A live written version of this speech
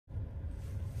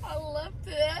left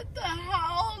it at the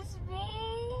house, boo.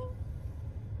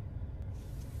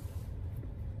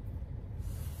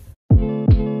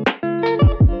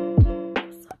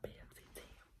 What's up, BMC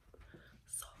team?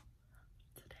 So,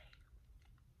 today,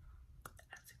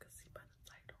 as you can see by the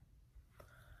title,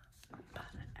 I'm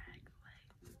about to act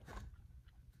like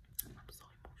I'm so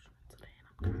emotional today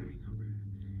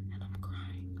and I'm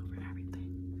crying over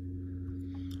everything.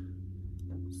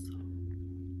 So,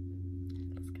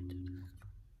 let's get to this.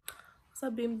 What's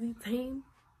up, BMZ team?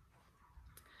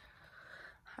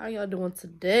 How y'all doing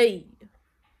today?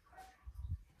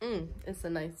 It's a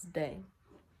nice day.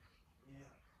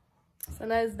 It's a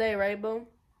nice day, right, boo?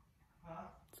 Huh?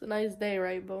 It's a nice day,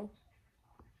 right, boo?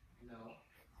 No.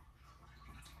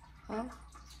 Huh?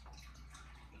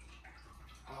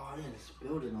 Oh, I didn't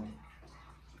spill it on me.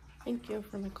 Thank you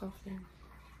for the coffee.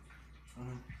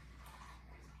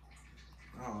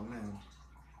 Oh, man.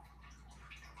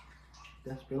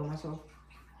 Did I spill myself?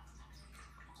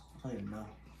 I don't even know.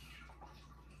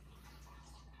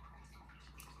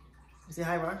 You say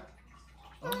hi, Ron?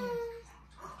 Oh.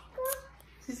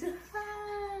 She said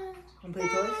hi. Wanna play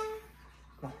toys?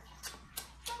 Come on.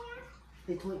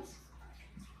 Play toys.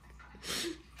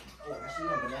 Oh, I see you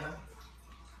a banana.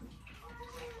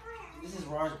 This is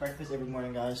Ron's breakfast every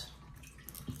morning, guys.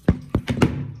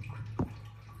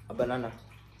 A banana.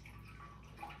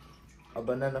 A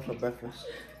banana for breakfast.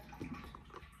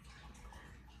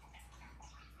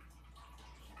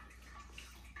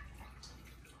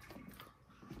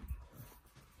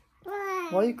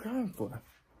 What are you crying for?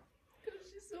 Because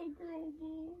she's so grown,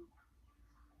 boo.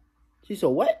 She's so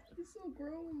what? She's so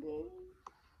grown, boo.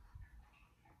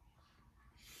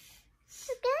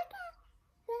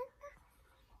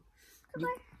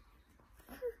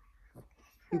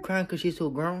 You crying because she's so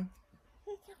grown?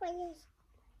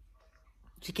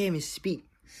 She can't even speak.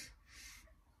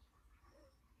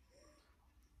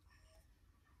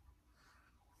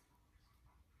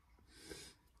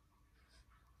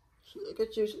 Look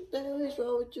at you. What the hell is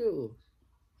wrong with you?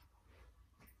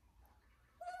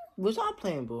 What's I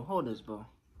playing, boo? Hold this, boo.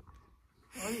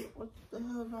 What the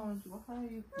hell is wrong with you? Why are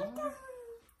you crying?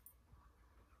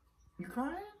 You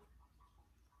crying?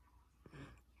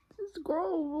 It's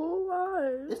grown, boo. Why?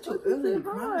 It's too early to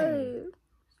cry.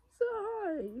 Say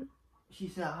hi. She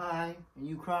said hi, and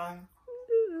you crying?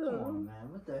 Yeah. Come on, man.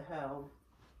 What the hell?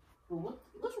 Boo,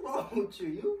 what's wrong with you?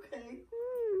 You okay?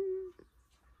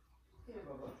 Yeah,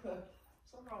 bro.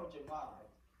 Something wrong with your vibe.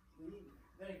 You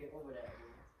better get over that,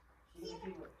 boo.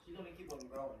 She's gonna keep on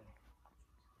growing.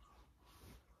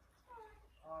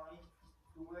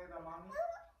 You worried about mommy?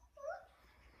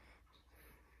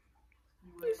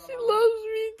 She loves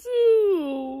me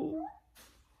too.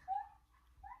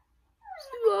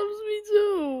 She loves me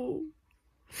too.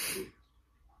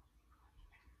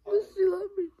 Does she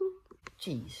love me too?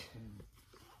 Jeez.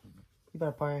 You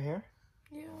better part her hair?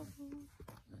 Yeah, boo.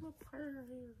 I'm gonna part her hair.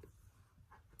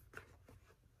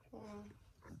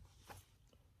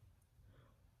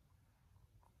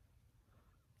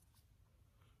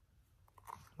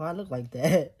 Why I look like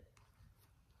that?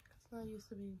 It's not used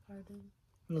to being parted.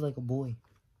 I look like a boy.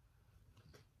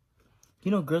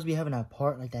 You know girls be having that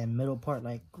part, like that middle part,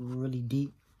 like really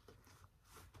deep.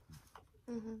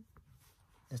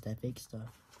 That's that fake stuff.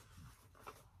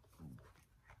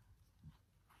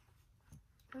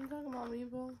 Are you talking about me,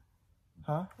 boo?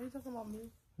 Huh? Are you talking about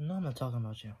me? No, I'm not talking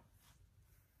about you.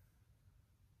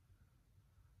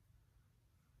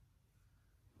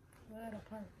 We're at a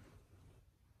park.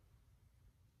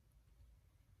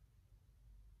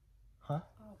 Huh?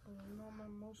 Oh, boo, no, I'm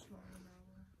emotional right now.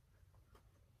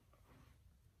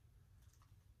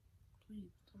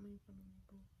 Please, don't make fun of me,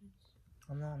 boo, please.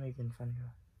 I'm not making fun of you.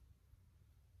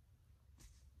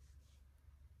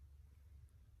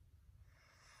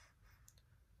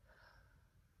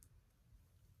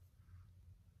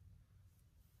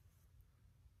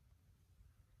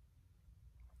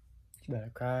 You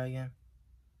better cry again.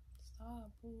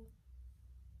 Stop, boo.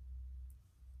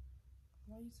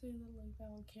 Why you say that like that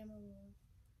on camera, boo?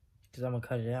 Because I'm going to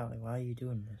cut it out. Like, why are you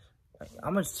doing this? Like,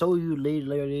 I'm going to show you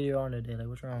later on today. Like,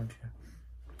 what's wrong with you?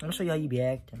 I'm going to show you how you be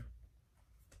acting.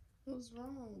 What's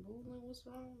wrong, boo? Like, what's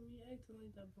wrong with me acting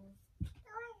like that, boo?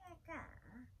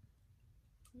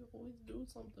 You always do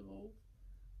something, boo.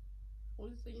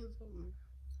 Always saying something.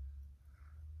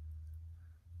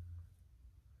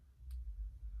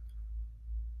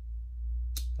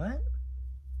 What?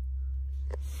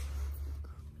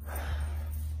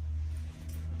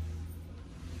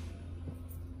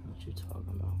 What you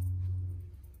talking about?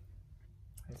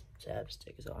 This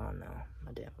chapstick is on now.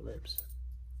 My damn lips.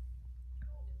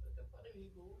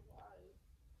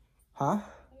 Huh?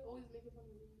 You always making fun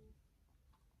of me.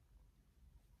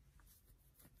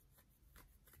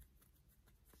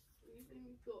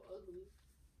 feel ugly.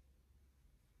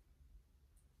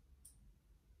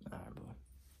 Alright, bro.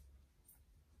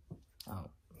 Oh.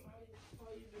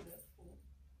 Why you do that, fool?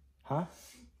 Huh?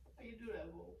 Why you do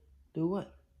that, fool? Do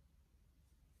what?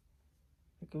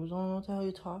 Like, I don't know what the hell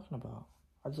you're talking about.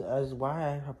 I just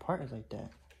why her part is like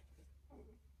that.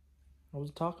 I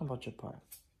was talking about your part.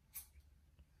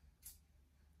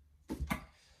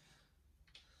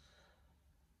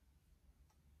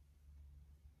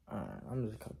 Alright, I'm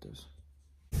just cut this.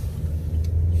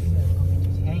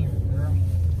 Hanger, girl.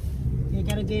 You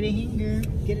gotta get a hanger.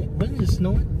 Get it. Wasn't it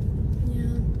snowing?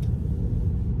 Yeah.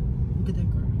 Look at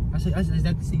that car. I said, is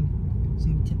that the same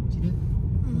tip? See that?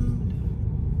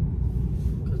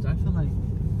 Cause I feel like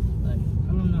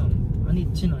I don't know. I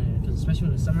need chin on it, cause especially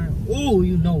when it's summer. Oh,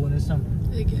 you know when it's summer.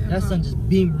 That sun just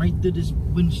beam right through this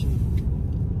windshield.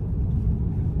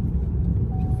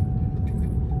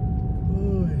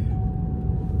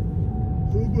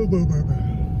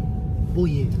 Oh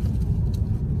yeah.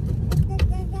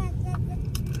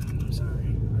 I'm sorry.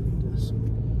 I need this.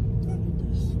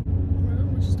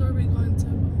 Which store are we going to?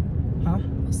 Huh?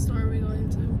 What store are we going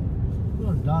to? We're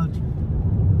going to Dollar Tree.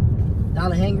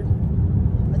 Dollar hanger?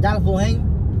 A dollar for a hanger?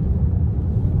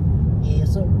 Yeah,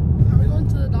 so. Are we going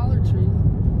to the Dollar Tree?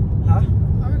 Huh?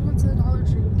 Are we going to the Dollar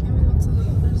Tree? Can't we go to the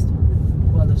other store?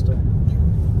 What other store?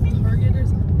 Target or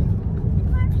something?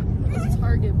 It's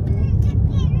Target, boo.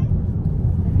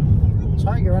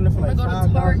 Target running for like $5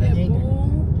 a Target, hanger.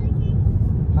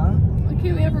 Huh? Why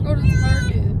can't we ever go to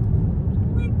Target?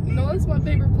 You know, that's my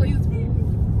favorite place, boo.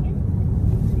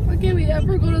 Why can't we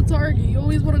ever go to Target? You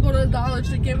always want to go to the Dollar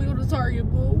Tree. Can't we go to Target,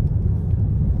 boo?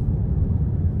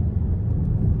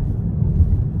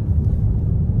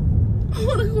 I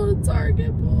want to go to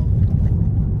Target, boo.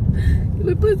 Can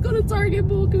we please go to Target,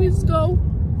 boo? Can we just go?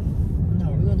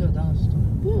 No, we're going to the dollar store.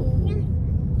 Boo.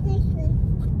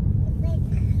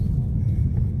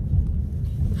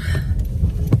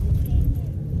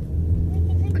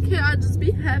 Why can't I just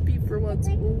be happy for once,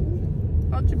 boo?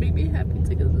 Why don't you make me happy?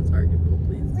 Take us to Target, boo,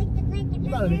 please. You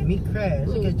about to make me crash.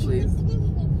 Look at you. Please.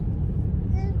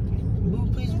 Boo,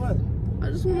 please what? I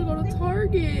just want to go to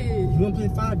Target. You want to pay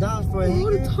 $5 for a Go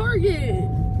hanger? to Target.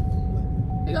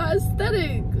 They got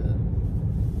aesthetic.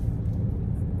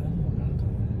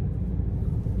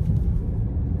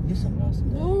 Get something else.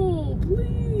 Oh,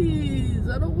 please.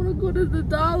 I don't want to go to the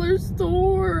dollar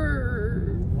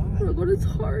store. Why? I want to go to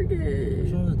Target.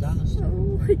 What's wrong with the dollar I store?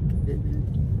 don't like it.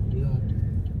 You don't.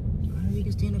 Why don't you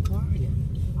can stay in the car again?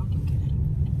 I'll come get it.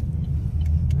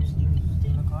 You stay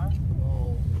in the car?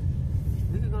 Oh.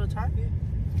 We could go to Target.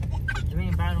 You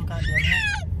ain't buying no goddamn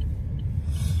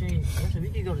hangers. We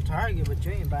could go to Target, but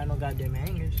you ain't buying no goddamn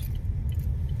hangers.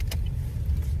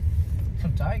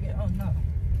 From Target? Oh no.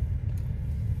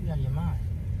 You out of your mind.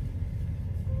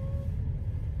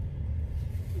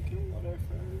 Can we go there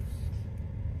first?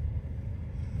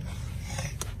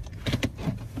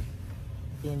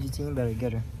 PNG team better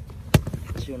get her.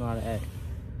 She don't know how to act.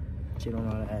 She don't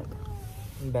know how to act.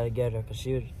 You better get her, cause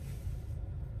she would.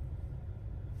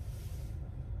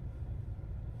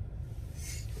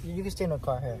 You can stay in the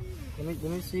car here. Let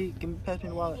me see. Pass me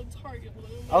the wallet.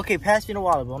 Okay, pass me the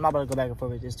wallet, but I'm not about to go back and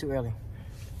forth. It's too early.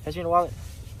 Pass me the wallet.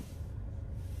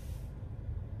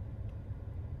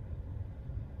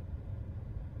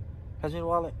 Pass me the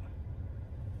wallet.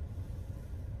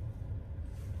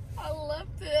 I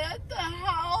left it at the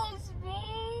house, bro.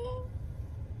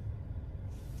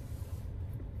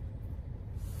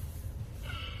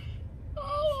 I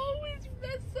always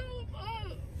mess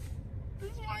up.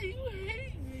 That's why you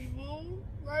hate me, boo.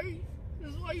 Right?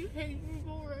 That's why you hate me,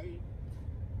 boo, right?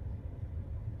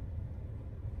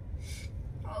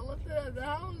 I left it at the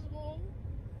house, boo.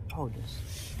 Hold this.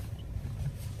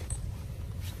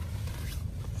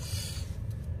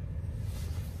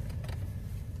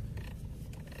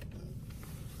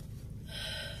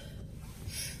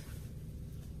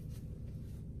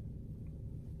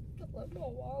 I left my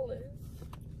wallet.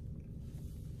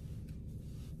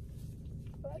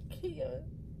 I can't.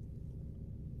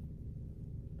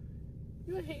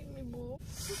 You hate me, boo.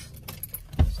 Stay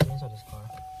inside this car.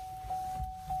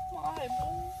 Why,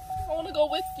 boo? I want to go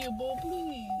with you, boo,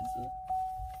 please.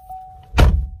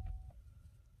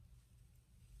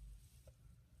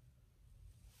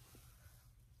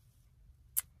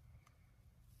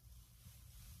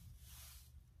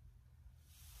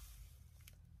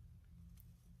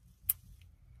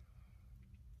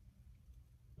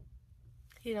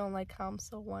 He don't like how I'm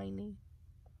so whiny.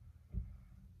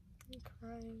 I'm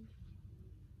crying.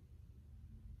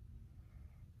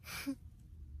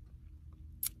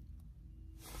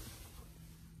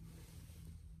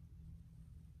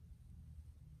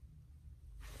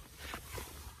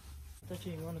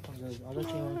 you want to come, I'll let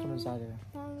you want to come inside here.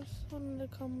 I just wanted to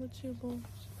come with you, boo.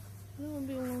 I don't want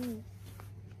to be alone.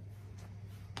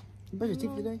 You brush your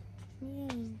teeth today?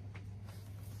 Yeah.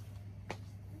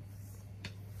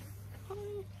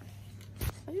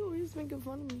 Why you always making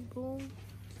fun of me, boo?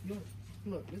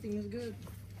 Look, you think it's good?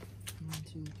 1,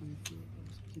 2, 3, 4.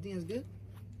 You think it's good?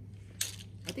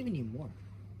 I think we need more.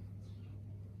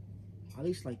 At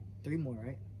least like 3 more,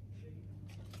 right?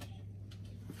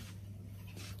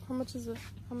 How much is it?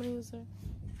 How many is there?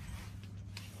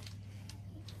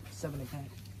 7 a pack.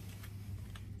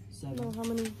 7. No, how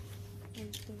many?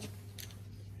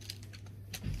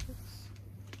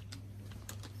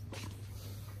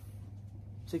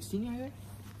 16 right here?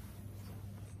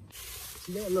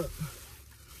 See that? Look.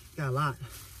 Got a lot.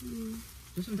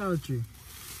 Just some Dollar Tree.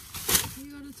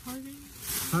 You go to Target?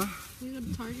 Huh? You go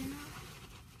to Target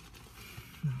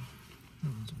now? No,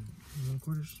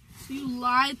 quarters. So you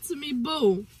lied to me,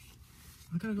 boo.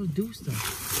 I gotta go do stuff.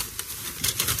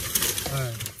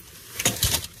 Alright.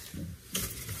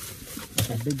 That's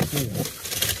a big deal.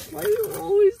 Why you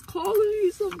always calling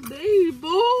me some name,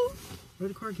 boo?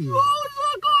 Where's the car keys? You always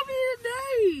want to call me a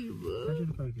name. Where's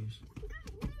the car keys?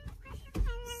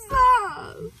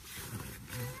 Stop.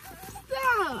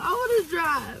 Stop. I want to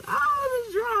drive.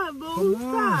 Boo.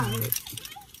 Come on. Stop.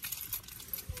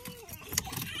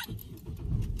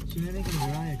 See, that ain't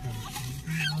gonna dry car.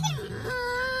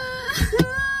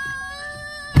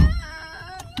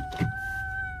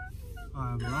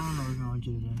 Alright, but I don't know what's wrong with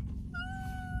you today.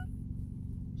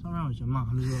 Something wrong with your mom.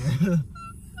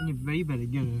 You better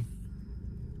get her.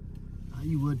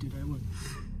 You would do that, wouldn't you?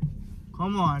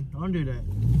 Come on, don't do that.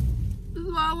 This is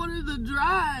why I wanted to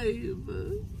drive.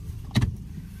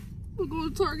 I'm going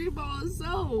to Target by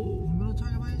myself. You gonna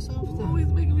Target by yourself? You're always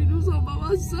making me do something by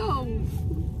myself.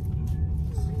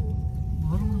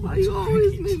 Why you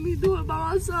always make me do it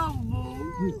by myself,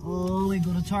 boo? We always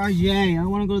go to Target. I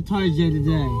want to go to Target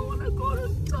today. I want to go to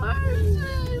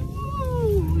Target,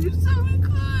 boo. You said we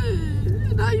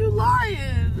could. Now you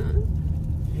lying.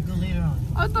 You go later on.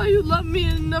 I thought you loved me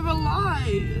and never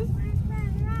lied.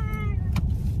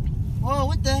 Whoa,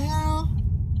 what the hell?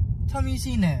 Tell me you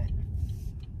seen that.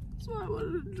 That's why I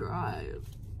wanted to drive.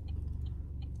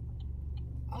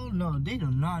 Oh no, they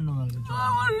do not know how to drive. I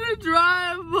wanted to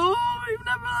drive, boo. You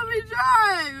never let me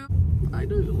drive.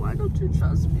 Why don't you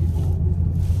trust me, boo?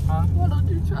 Huh? Why don't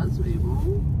you trust me,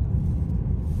 boo?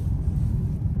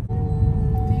 Do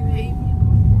you hate me,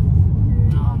 boo?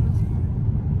 No.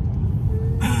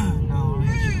 No, I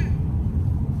hate you.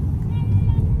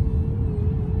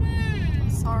 I'm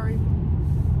sorry.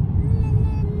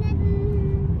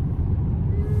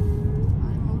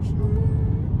 I'm emotional, boo.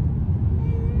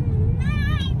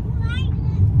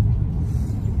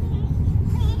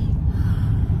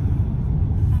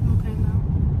 I'm okay now.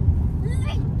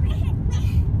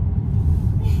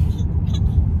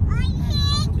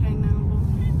 Okay now, boo.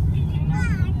 Okay now? Yeah,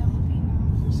 I'm okay now.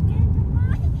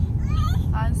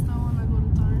 I still want to go to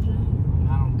Target.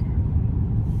 I don't care.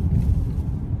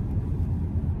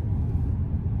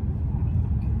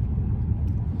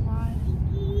 Why?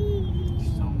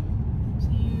 So, So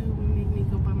you make me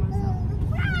go by myself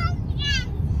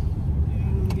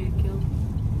and get killed?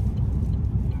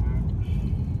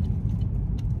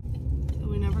 So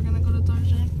we never gonna go to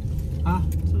Target? huh?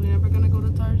 So we never gonna go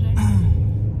to Target?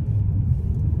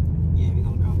 Yeah, we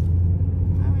gonna go.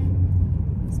 Alright,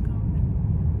 let's go.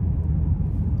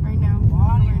 Right now.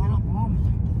 Why do you Right hold now. up on me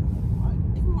like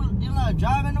that? Why? You let her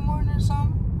drive in the morning or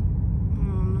something? I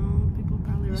don't know. People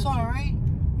probably You rush saw it. her, right?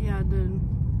 Yeah, I did.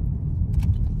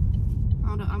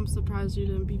 I'm surprised you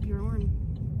didn't beep your horn.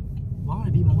 Why would I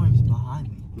beat my horn if he's behind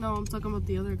me? No, I'm talking about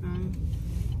the other guy.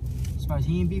 Surprised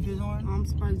he didn't beep his horn? I'm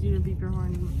surprised you didn't beep your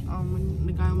horn when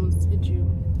the guy almost hit you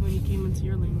when he came into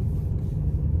your lane.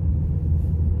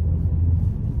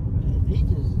 They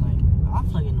just like, I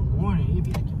feel like in the morning, you'd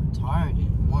be acting retarded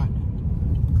in the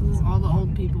morning. Because it's all the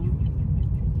old people.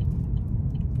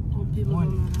 Old people don't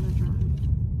Morning. know how to drive.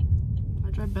 I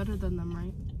drive better than them,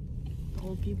 right? The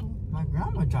old people. My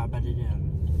grandma drive better than him.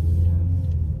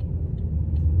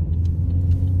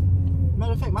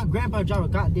 Matter of fact, my grandpa drive a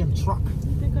goddamn truck.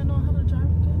 You think I know how to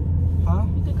drive good? Huh?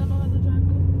 You think I know how to drive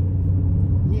good?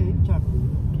 Yeah, you can drive good.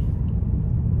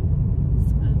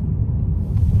 It's good.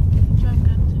 You drive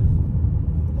good too.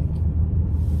 Thank you.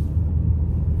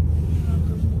 You're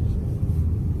welcome.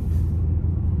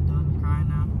 Done crying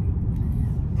now.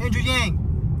 Andrew Yang!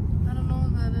 I don't know who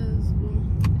that is. Boo.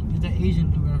 He's that Asian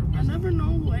dude. I never know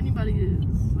who anybody is.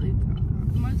 Like,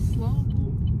 am I slow? Boo?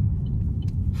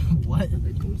 What? I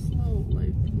think I'm slow. Like,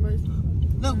 am I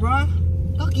Look, bro.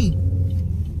 Looky.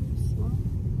 slow?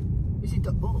 You see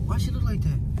Why she look like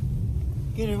that?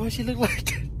 Get her. Why she look like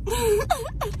that?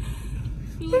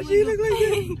 Why she look like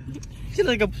that? She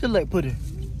look like pudding.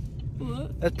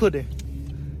 What? That's pudding.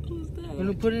 Who's that? You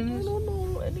know what pudding is? I don't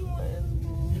know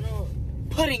anyone. You know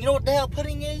pudding. You know what the hell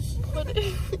pudding is?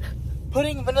 Pudding.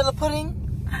 Pudding, vanilla pudding.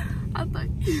 I thought.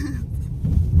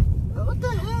 What the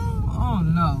hell? Oh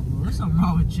no, bro. There's something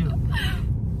wrong with you.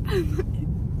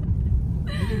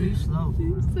 You slow.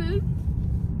 You said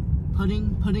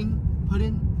pudding, vanilla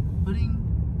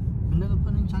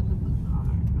pudding, chocolate pudding.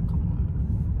 Alright, come on.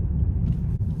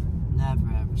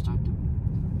 Never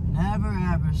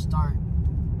ever start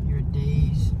your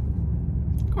days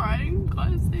crying. Go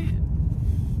ahead, say it.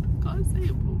 Go ahead, say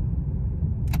it, boo.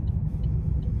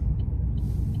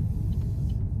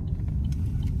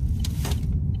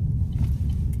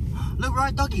 Look,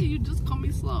 right, Ducky. You just call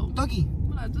me slow. Ducky.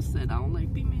 But I just said I don't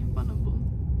like being made fun of, boo.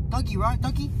 Ducky, right,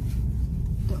 Ducky?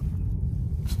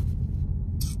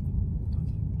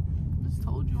 Just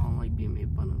told you I don't like being made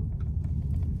fun of.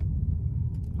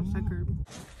 I figured.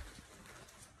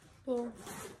 Boo.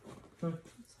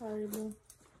 Sorry, boo.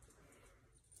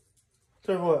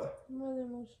 Sorry, what? I'm really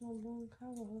emotional, boo. Can I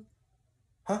have a hug?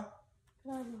 Huh?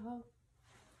 Can I have a hug?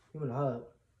 You want a hug?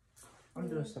 I'm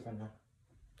doing stuff right now.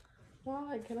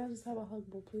 Why? Can I just have a hug,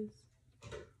 boo, please?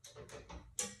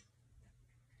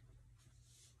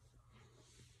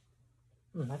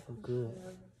 I feel good.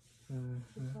 I'm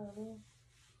sorry.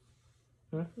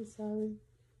 Huh? I'm sorry.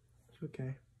 It's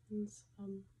okay. It's,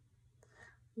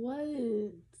 what? I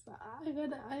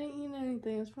didn't eat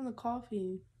anything. It's from the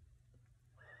coffee.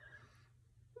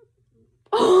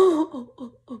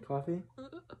 Coffee?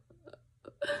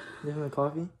 You having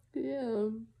coffee? Yeah.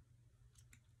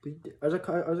 Is there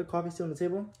coffee still on the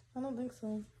table? I don't think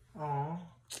so. Aww.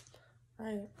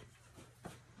 Alright.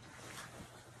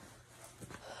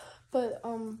 But,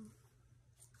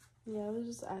 yeah, I was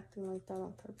just acting like that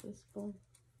on purpose, bro.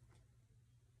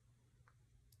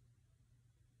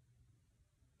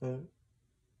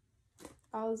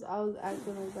 I was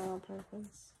acting like that on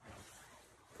purpose.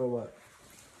 For what?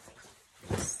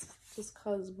 Just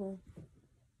cause, bro.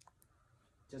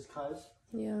 Just cause?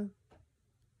 Yeah.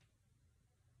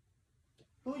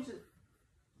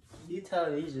 You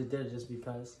tell me you just did it just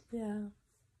because? Yeah.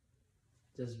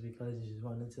 Just because you just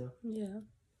wanted to? Yeah.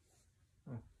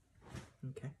 Oh.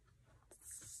 Okay.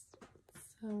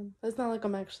 So, it's not like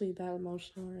I'm actually that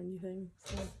emotional or anything,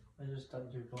 so. I just thought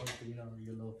you were going for, you know,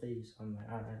 your little face. I'm like,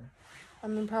 alright. I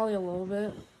mean, probably a little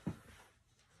bit.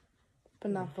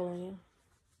 But not fully.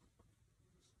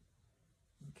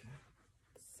 Okay.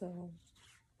 So.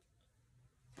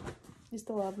 You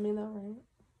still love me though, right?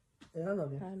 Yeah, I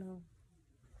love you. I know.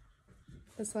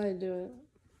 That's why I do it.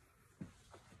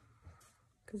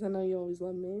 Because I know you always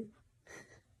love me.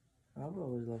 I've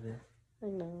always loved you. I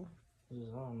know. I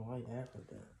don't know why you act like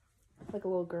that. Like a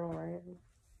little girl, right?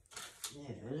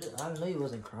 Yeah, I knew you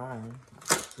wasn't crying.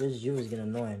 Just you was getting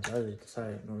annoying, so I just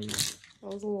decided to ignore you. I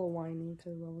was a little whiny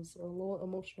because I was a little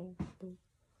emotional. And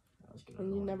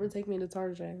you never take me to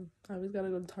Tarjay. I always gotta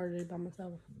go to Tarjay by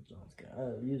myself. You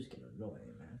was getting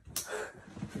annoying, man.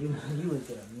 You was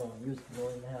getting annoying. You was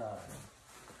annoying the hell out of me.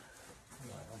 I'm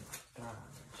like, oh my god,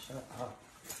 man, shut up.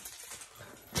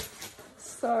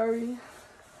 Sorry.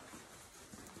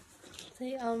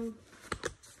 Say,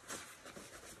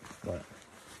 What?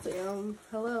 Say,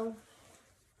 hello.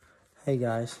 Hey,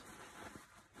 guys.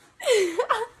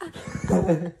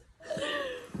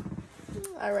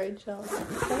 Alright, y'all.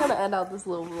 I'm gonna end out this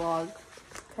little vlog.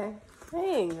 Okay?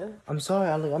 Dang. I'm sorry.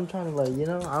 I'm trying to, like, you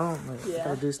know, I don't, like, Yeah.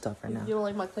 gotta do stuff right now. You don't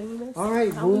like my cleanliness?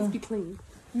 Alright, I boo. always be clean.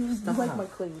 You like my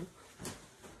clean.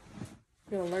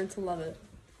 You're gonna learn to love it.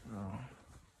 Oh.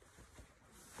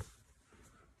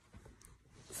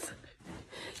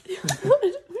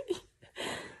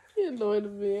 You annoyed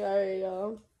me. Alright,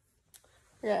 y'all.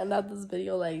 We're gonna end out this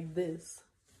video like this.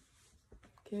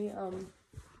 Can we,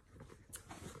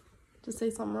 just say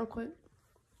something real quick?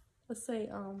 Let's say,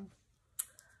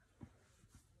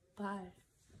 bye.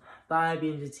 Bye,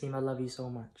 BMG team. I love you so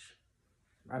much.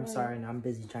 I'm sorry. Now I'm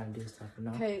busy trying to do stuff. You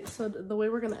know? Okay, so the way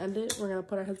we're gonna end it, we're gonna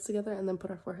put our heads together and then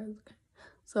put our foreheads. Okay.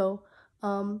 So,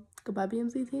 goodbye,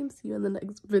 BMZ team. See you in the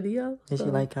next video. Make sure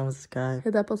you like, comment, subscribe.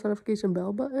 Hit that post notification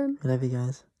bell button. I love you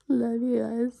guys. Love you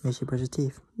guys. Make sure you brush your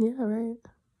teeth. Yeah, right.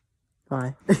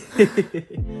 Bye.